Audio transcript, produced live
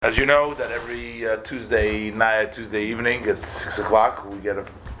As you know, that every Tuesday night, Tuesday evening at 6 o'clock, we get a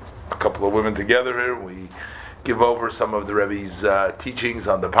couple of women together here. We give over some of the Rebbe's teachings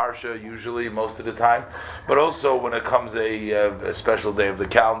on the Parsha, usually, most of the time. But also when it comes a special day of the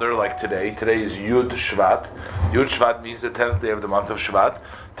calendar, like today. Today is Yud Shevat. Yud Shevat means the 10th day of the month of Shevat.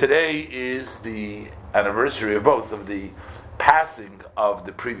 Today is the anniversary of both of the passing of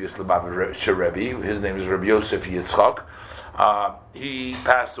the previous Lubavitcher Rebbe. His name is Rabbi Yosef Yitzchak. He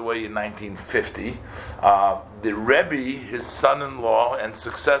passed away in 1950. The Rebbe, his son-in-law and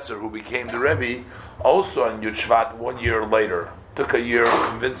successor, who became the Rebbe, also in Yud Shvat 1 year later. Took a year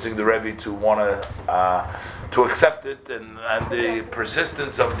convincing the Rebbe to want to accept it, and the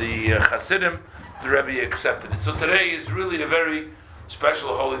persistence of the Hasidim, the Rebbe accepted it. So today is really a very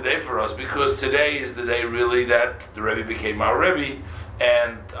special holy day for us, because today is the day really that the Rebbe became our Rebbe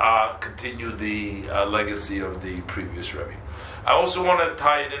and continued the legacy of the previous Rebbe. I also want to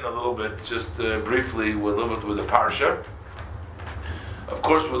tie it in a little bit, just briefly, with a little bit with the Parsha. Of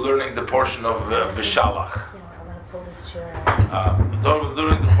course, we're learning the portion of Bishalach. I want to pull this chair out. We're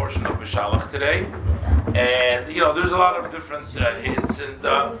learning the portion of Bishalach today, and there's a lot of different hints, and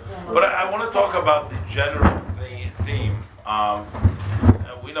but I want to talk about the general theme.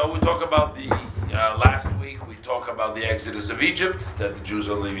 We talk about the last week. We talk about the Exodus of Egypt, that the Jews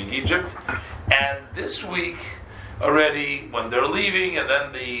are leaving Egypt, and this week already, when they're leaving, and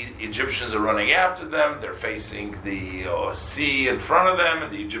then the Egyptians are running after them, they're facing the sea in front of them,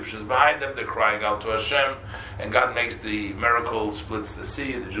 and the Egyptians behind them, they're crying out to Hashem, and God makes the miracle, splits the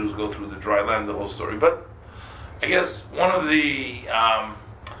sea, and the Jews go through the dry land, the whole story. But I guess one of the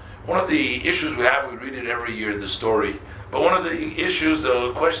issues we have, we read it every year, the story, but one of the issues,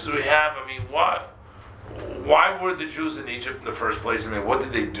 questions we have, why were the Jews in Egypt in the first place? What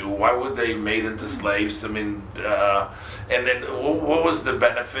did they do? Why were they made into slaves? And then what was the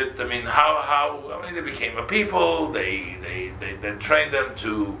benefit? How they became a people. They trained them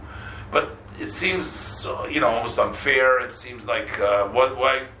to, but it seems almost unfair. It seems like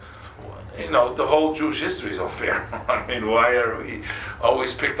why the whole Jewish history is unfair. Why are we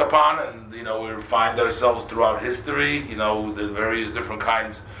always picked upon? And we find ourselves throughout history. The various different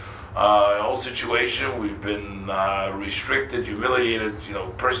kinds. Whole situation, we've been restricted, humiliated,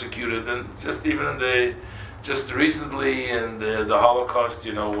 persecuted, and just recently in the Holocaust,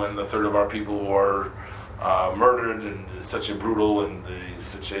 when a third of our people were murdered in such a brutal and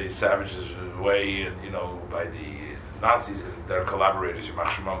such a savage way, and by the Nazis and their collaborators,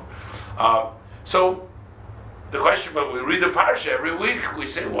 so the question, but we read the Parsha every week, we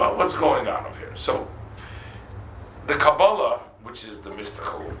say, well, what's going on over here? So the Kabbalah, which is the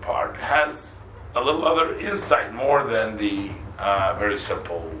mystical part, has a little other insight more than the very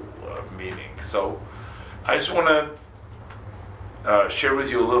simple meaning. So I just want to share with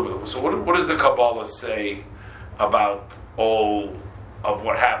you a little bit. So what does the Kabbalah say about all of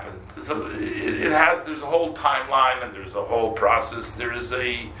what happened? So there's a whole timeline, and there's a whole process. There is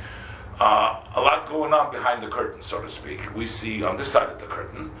a lot going on behind the curtain, so to speak. We see on this side of the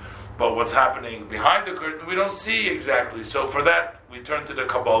curtain, but what's happening behind the curtain, we don't see exactly. So for that, we turn to the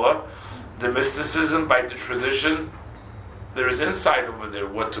Kabbalah, the mysticism, by the tradition. There is insight over there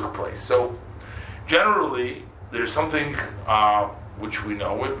what took place. So generally, there's something which we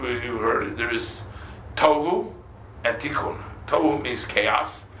know, we heard. There is Tohu and Tikkun. Tohu means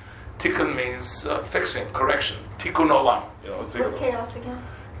chaos. Tikkun means fixing, correction. Tikkun olam. What's chaos again?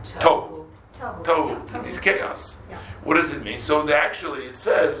 Tohu. Tohu means chaos. Yeah. What does it mean? So it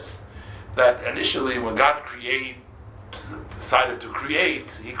says that initially when God decided to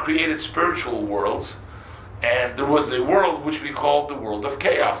create, He created spiritual worlds, and there was a world which we call the world of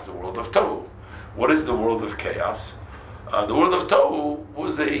chaos, the world of Tohu. What is the world of chaos? The world of Tohu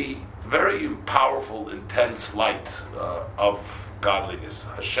was a very powerful, intense light of godliness,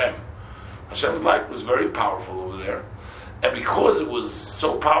 Hashem. Hashem's light was very powerful over there, and because it was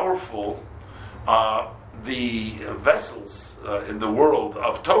so powerful, the vessels in the world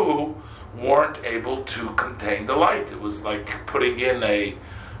of Tohu weren't able to contain the light. It was like putting in a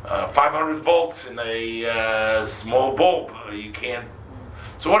 500 volts in a small bulb. You can't.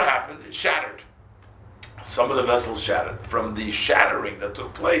 So what happened? It shattered. Some of the vessels shattered. From the shattering that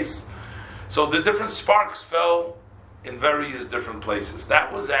took place, so the different sparks fell in various different places.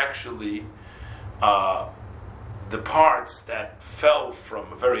 That was actually the parts that fell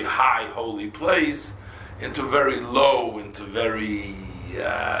from a very high holy place into very low, into very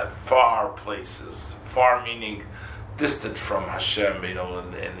far places. Far meaning distant from Hashem,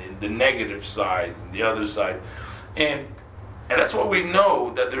 and in the negative side, and the other side. And that's what we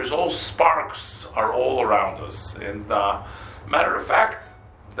know, that there's all sparks are all around us. And matter of fact,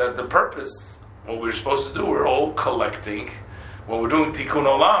 that the purpose, what we're supposed to do, we're all collecting. When we're doing Tikkun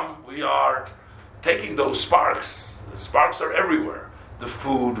Olam, we are taking those sparks. The sparks are everywhere. The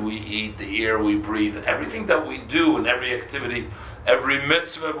food we eat, the air we breathe, everything that we do in every activity, every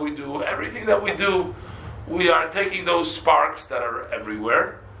mitzvah we do, everything that we do, we are taking those sparks that are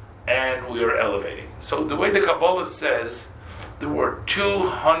everywhere and we are elevating. So the way the Kabbalah says, there were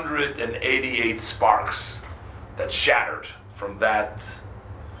 288 sparks that shattered from that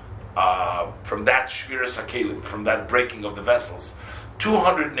Shviras HaKelim, from that breaking of the vessels.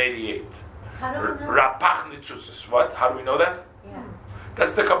 288. How do we know? Rapach Nitzusis. What? How do we know that? Yeah.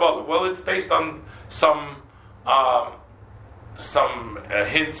 That's the Kabbalah. Well, it's based on some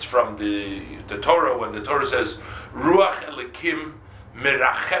hints from the Torah, when the Torah says Ruach Elikim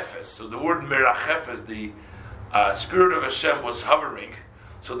Mirachefes. So the word Mirachefes, the Spirit of Hashem was hovering.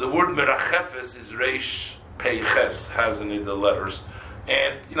 So the word Mirachefes is Reish Pei Ches, has in it the letters.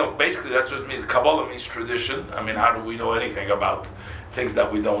 And, basically that's what it means. Kabbalah means tradition. I mean, how do we know anything about things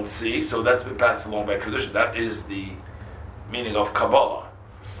that we don't see? So that's been passed along by tradition. That is the meaning of Kabbalah.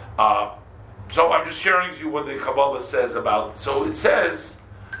 So I'm just sharing with you what the Kabbalah says about. So it says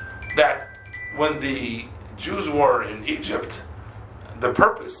that when the Jews were in Egypt, the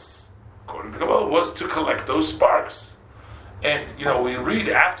purpose, according to Kabbalah, was to collect those sparks. And we read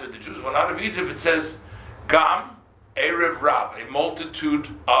after the Jews went out of Egypt, it says Gam Erev Rav, a multitude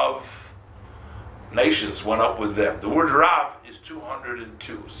of nations went up with them. The word Rav is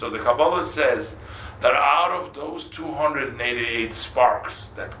 202. So the Kabbalah says that out of those 288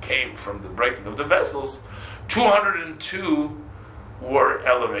 sparks that came from the breaking of the vessels, 202 were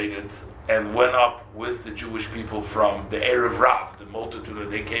elevated and went up with the Jewish people from the Erev Rav, the multitude that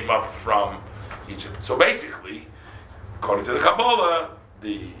they came up from Egypt. So basically, according to the Kabbalah,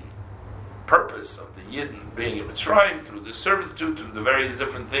 the purpose of the Yidden being in Mitzrayim, through the servitude, through the various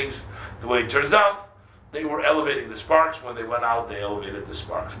different things, the way it turns out, they were elevating the sparks. When they went out, they elevated the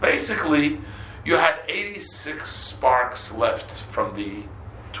sparks. Basically, you had 86 sparks left from the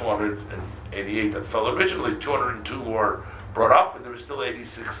 288 that fell originally. 202 were brought up, and there were still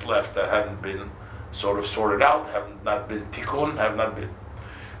 86 left that hadn't been sort of sorted out, have not been tikkun, have not been.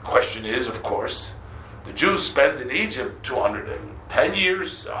 Question is, of course, the Jews spent in Egypt 210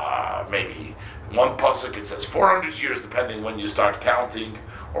 years, maybe one pasuk it says 400 years, depending when you start counting,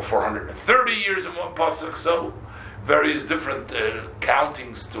 or 430 years in one pasuk. So various different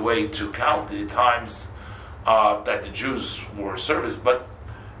countings, the way to count the times that the Jews were serviced, but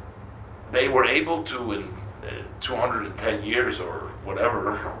they were able to, in 210 years or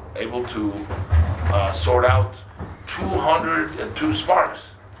whatever, able to sort out 202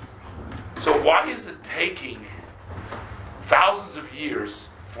 sparks. So why is it taking thousands of years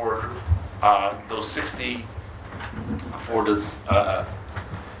for those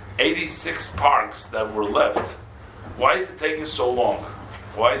 86 sparks that were left? Why is it taking so long?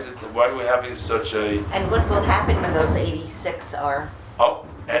 Why are we having such a... And what will happen when those 86 are... Oh,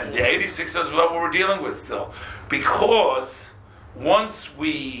 and the 86 is what we're dealing with still. Because once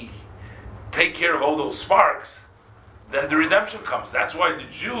we take care of all those sparks, then the redemption comes. That's why the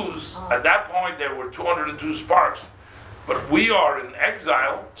Jews, at that point, there were 202 sparks. But we are in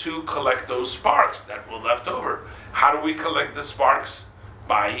exile to collect those sparks that were left over. How do we collect the sparks?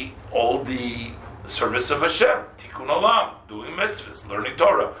 By all the service of Hashem, Tikkun Olam, doing mitzvahs, learning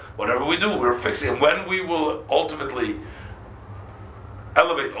Torah. Whatever we do, we're fixing. When we will ultimately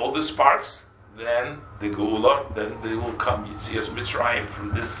elevate all the sparks, then the Geula, then they will come. You'd see us Mitzrayim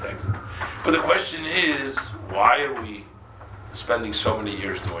from this exit. But the question is, why are we spending so many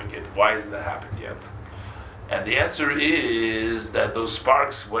years doing it? Why hasn't that happened yet? And the answer is that those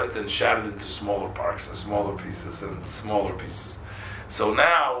sparks went and shattered into smaller parts and smaller pieces and smaller pieces. So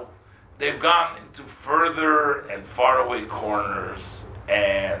now they've gone into further and faraway corners,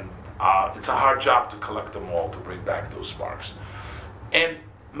 and it's a hard job to collect them all, to bring back those sparks. And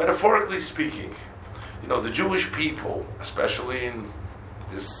metaphorically speaking, the Jewish people, especially in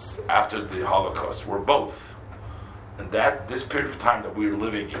this after the Holocaust, were both. And this period of time that we're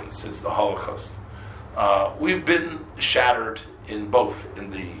living in since the Holocaust, we've been shattered in both, in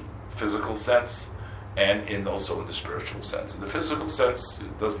the physical sense and also in the spiritual sense. In the physical sense,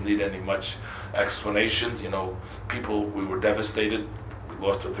 it doesn't need any much explanation. People, we were devastated. We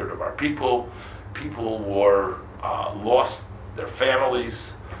lost a third of our people. People were lost their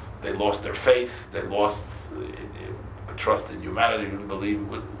families. They lost their faith. They lost trust in humanity. They didn't believe.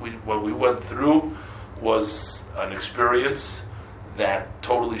 What we went through was an experience that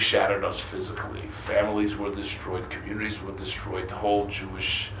totally shattered us physically. Families were destroyed. Communities were destroyed. The whole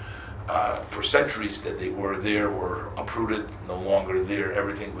Jewish for centuries that they were there were uprooted, no longer there.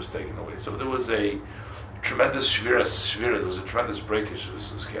 Everything was taken away. So there was a tremendous shvira. There was a tremendous breakage, there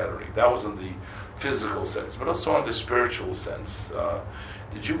was a scattering. That was in the physical sense, but also in the spiritual sense.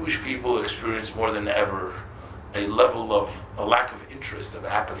 The Jewish people experienced more than ever a level of a lack of interest, of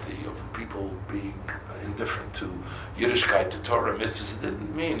apathy, of people being indifferent to Yiddishkeit, to Torah, mitzvahs. It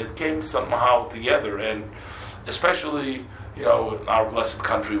didn't mean it came somehow together, and especially, in our blessed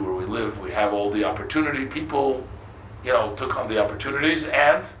country where we live, we have all the opportunity. People, took on the opportunities,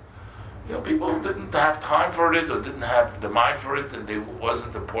 and people didn't have time for it or didn't have the mind for it, and it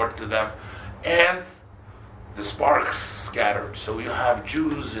wasn't important to them, and the sparks scattered. So you have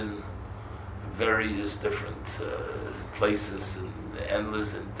Jews in various different places and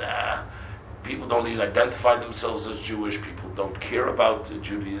endless, and people don't even identify themselves as Jewish. People don't care about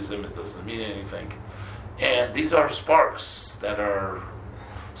Judaism. It doesn't mean anything. And these are sparks that are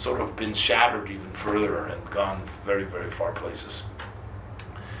sort of been shattered even further and gone very, very far places.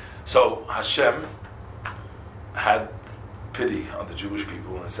 So Hashem had pity on the Jewish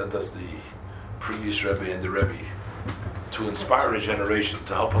people and sent us the previous Rebbe and the Rebbe to inspire a generation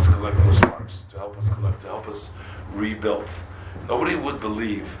to help us collect those sparks, to help us rebuild. Nobody would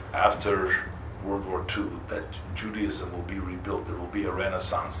believe after World War II that Judaism will be rebuilt, there will be a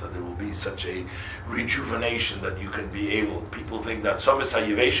renaissance, that there will be such a rejuvenation that you can be able. People think that Somis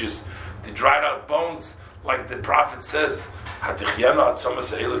HaYeveshis, the dried out bones, like the prophet says, Hatichyana at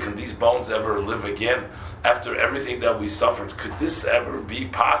Somis HaEla, can these bones ever live again after everything that we suffered? Could this ever be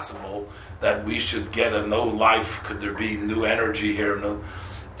possible that we should get a no life? Could there be new energy here? No.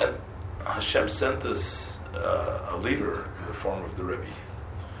 And Hashem sent us a leader in the form of the Rebbe.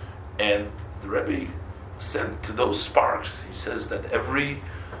 And the Rebbe sent to those sparks, he says that every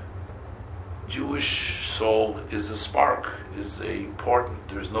Jewish soul is a spark, is important.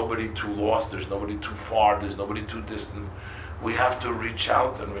 There's nobody too lost, there's nobody too far, there's nobody too distant. We have to reach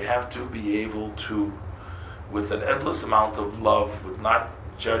out, and we have to be able to, with an endless amount of love, with not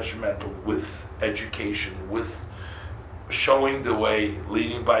judgmental, with education, with showing the way,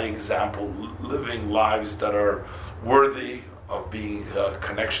 leading by example, living lives that are worthy of being a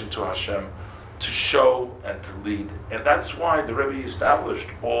connection to Hashem, to show and to lead. And that's why the Rebbe established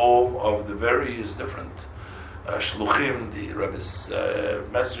all of the various different shluchim, the Rebbe's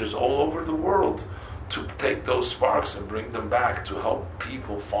messengers all over the world, to take those sparks and bring them back, to help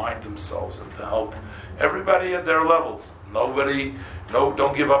people find themselves and to help everybody at their levels.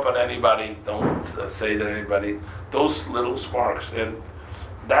 Don't give up on anybody. Don't say that anybody. Those little sparks, and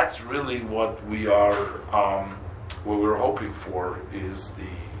that's really what we are. What we're hoping for is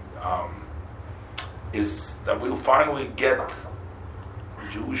is that we'll finally get the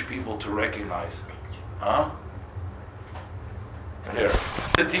Jewish people to recognize. Here,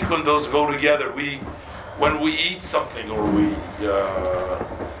 the tikkun, those go together. When we eat something or we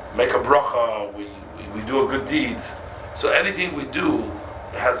make a bracha, we do a good deed. So anything we do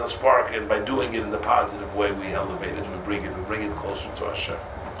has a spark, and by doing it in the positive way, we elevate it, we bring it closer to Hashem.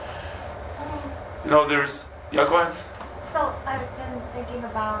 There's... Yeah, go ahead. So I've been thinking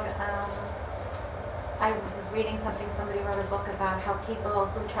about, I was reading something, somebody wrote a book about how people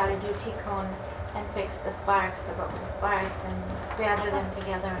who try to do tikkun and fix the sparks, the broken sparks, and gather them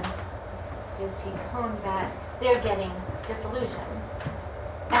together and do tikkun, that they're getting disillusioned.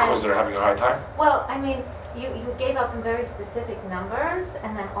 Because they're having a hard time? Well, I mean, you gave out some very specific numbers,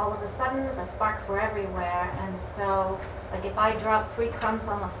 and then all of a sudden the sparks were everywhere, and so like if I drop 3 crumbs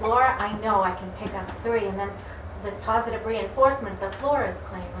on the floor, I know I can pick up 3, and then the positive reinforcement, the floor is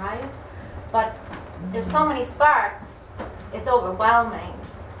clean, right? But there's so many sparks, it's overwhelming.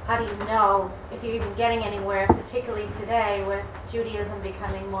 How do you know if you're even getting anywhere, particularly today with Judaism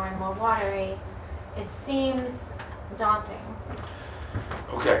becoming more and more watery? It seems daunting.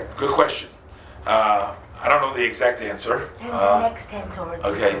 Okay, good question. I don't know the exact answer. And the next 10 Torah T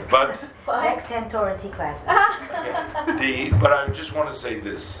okay, classes. But... Next 10 Torah T classes. Okay. But I just want to say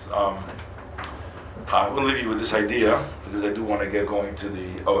this. I will leave you with this idea, because I do want to get going to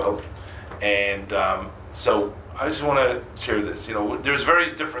the OL. And so I just want to share this. There's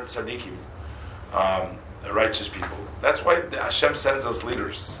various different tzaddikim, righteous people. That's why Hashem sends us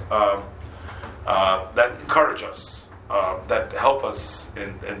leaders that encourage us, that help us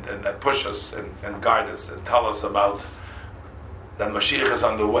and push us and guide us and tell us about that Mashiach is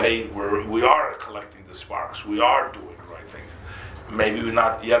on the way, where we are collecting the sparks. We are doing the right things. Maybe we're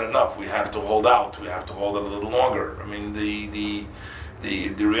not yet enough. We have to hold out. We have to hold it a little longer. I mean, the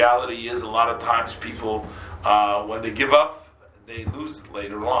reality is, a lot of times people, when they give up, they lose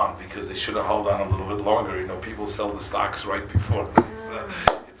later on because they should have held on a little bit longer. People sell the stocks right before.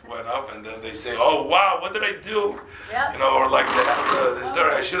 It's went up, and then they say, "Oh wow, what did I do?" Yep. You know, or like they have the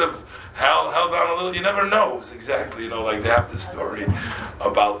story. I should have held on a little. You never know exactly. You know, like they have this story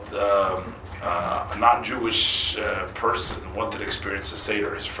about a non-Jewish person wanted to experience a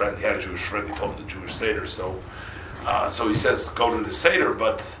seder. His friend, he had a Jewish friend. He told him the Jewish seder. So he says, "Go to the seder,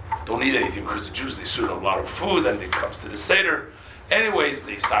 but don't eat anything because the Jews they serve a lot of food." And it comes to the seder. Anyways,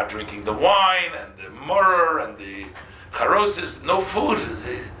 they start drinking the wine and the myrrh and the charosis, no food.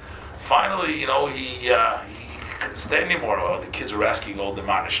 Finally, you know, he couldn't stay anymore. Well, the kids were asking all the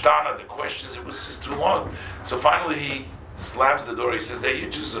manishtana, the questions. It was just too long. So finally, he slams the door. He says, "Hey, you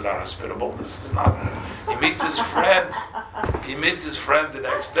Jews are not hospitable. This is not." He meets his friend. He meets his friend the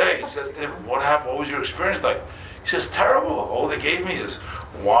next day. He says to him, "What happened? What was your experience like?" He says, "Terrible. All they gave me is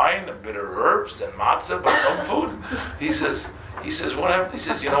wine and bitter herbs and matzah, but no food." He says, "What happened?" He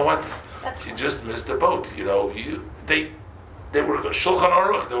says, "You know what? You just missed the boat. You know, they were Shulchan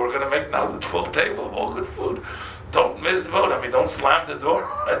Aruch. They were going to make now the full table of all good food. Don't miss the boat. I mean, don't slam the door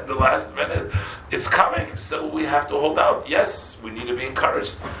at the last minute. It's coming. So we have to hold out. Yes, we need to be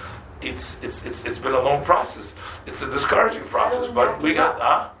encouraged. It's been a long process. It's a discouraging process, but we got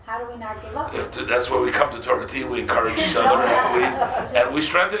How do we not give up? That's why we come to Torah Team. We encourage each other, and we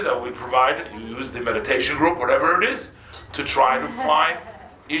strengthen it. We provide. You use the meditation group, whatever it is, to try to find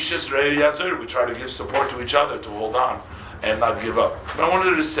Ishas Rei Yazur. We try to give support to each other to hold on and not give up. But I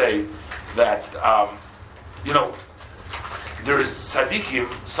wanted to say that there is tzaddikim.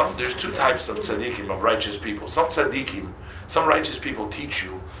 There's two types of tzaddikim, of righteous people. Some tzaddikim, some righteous people teach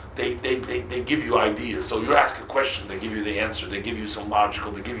you. They give you ideas. So you ask a question, they give you the answer. They give you some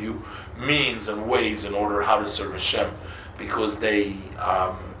logical. They give you means and ways in order how to serve Hashem, because they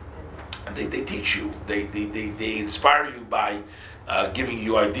teach you. They inspire you by giving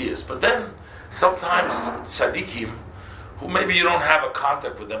you ideas. But then sometimes tzaddikim, who maybe you don't have a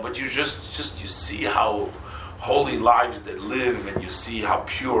contact with them, but you just you see how holy lives they live, and you see how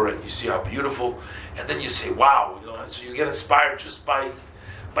pure, and you see how beautiful, and then you say, "Wow!" You know, and so you get inspired just by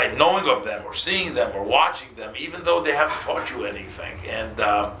knowing of them, or seeing them, or watching them, even though they haven't taught you anything. And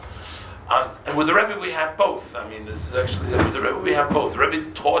with the Rebbe we have both. I mean, this is actually with the Rebbe we have both. The Rebbe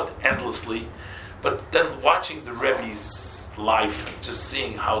taught endlessly, but then watching the Rebbe's life, just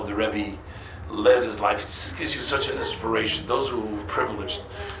seeing how the Rebbe led his life, it just gives you such an inspiration. Those who are privileged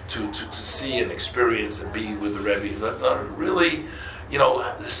to see and experience and be with the Rebbe, really, you know,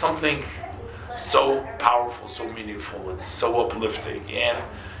 there's something so powerful, so meaningful, it's so uplifting.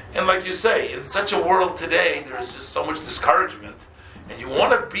 And like you say, in such a world today, there's just so much discouragement, and you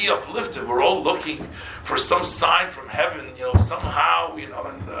want to be uplifted. We're all looking for some sign from heaven, you know, somehow, you know,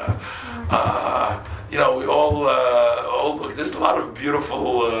 and we all look. There's a lot of beautiful,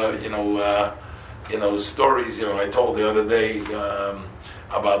 stories. You know, I told the other day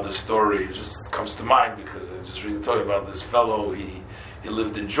about the story. It just comes to mind because I just really talking about this fellow. He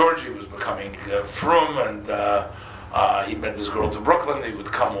lived in Georgia. He was becoming frum, and he met this girl to Brooklyn. He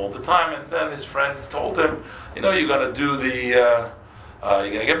would come all the time, and then his friends told him, "You know, you're gonna do you're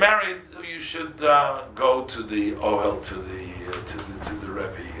gonna get married. So you should go to the ohel to the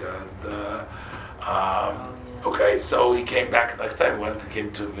Rebbe." Okay, so he came back the next time.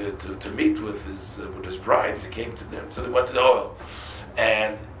 Came to meet with his bride. He came to them, so they went to the ohel,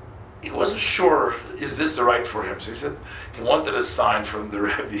 and he wasn't sure, is this the right for him? So he said he wanted a sign from the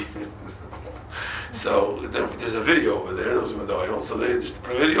Rebbe. So there's a video over there. Those were the oil. So the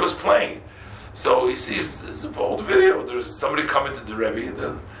video is playing. So he sees this old video. There's somebody coming to the Rebbe.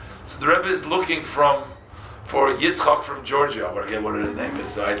 So the Rebbe is looking for Yitzchak from Georgia. I forget what his name is.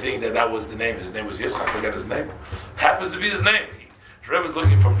 So I think that was the name. His name was Yitzchak. I forget his name. Happens to be his name. The Rebbe is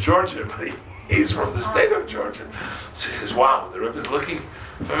looking from Georgia, but he's from the state of Georgia. So he says, "Wow, the Rebbe is looking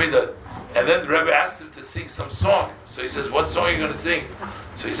for me." And then the Rebbe asked him to sing some song. So he says, "What song are you going to sing?"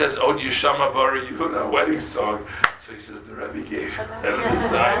 So he says, "Od Yeshama Bar Yehuda," a wedding song. So he says the Rebbe gave him the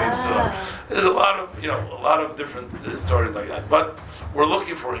signing. So there's a lot of different stories like that. But we're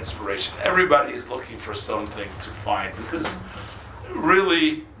looking for inspiration. Everybody is looking for something to find, because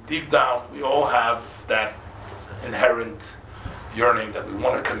really deep down we all have that inherent yearning that we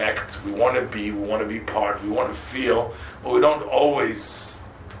want to connect, we want to be part, we want to feel, but we don't always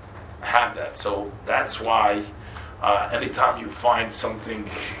have that. So that's why anytime you find something,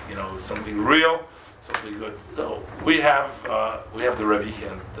 something real, something good. So we have the Rebbe,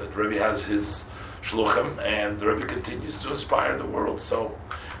 and the Rebbe has his shluchim, and the Rebbe continues to inspire the world. So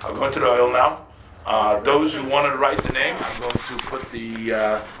I'll go into the oil now. Those who want to write the name, I'm going to put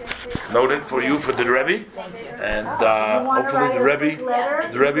the note in for you for the Rebbe, and hopefully the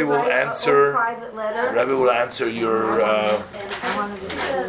Rebbe will answer. The Rebbe will answer your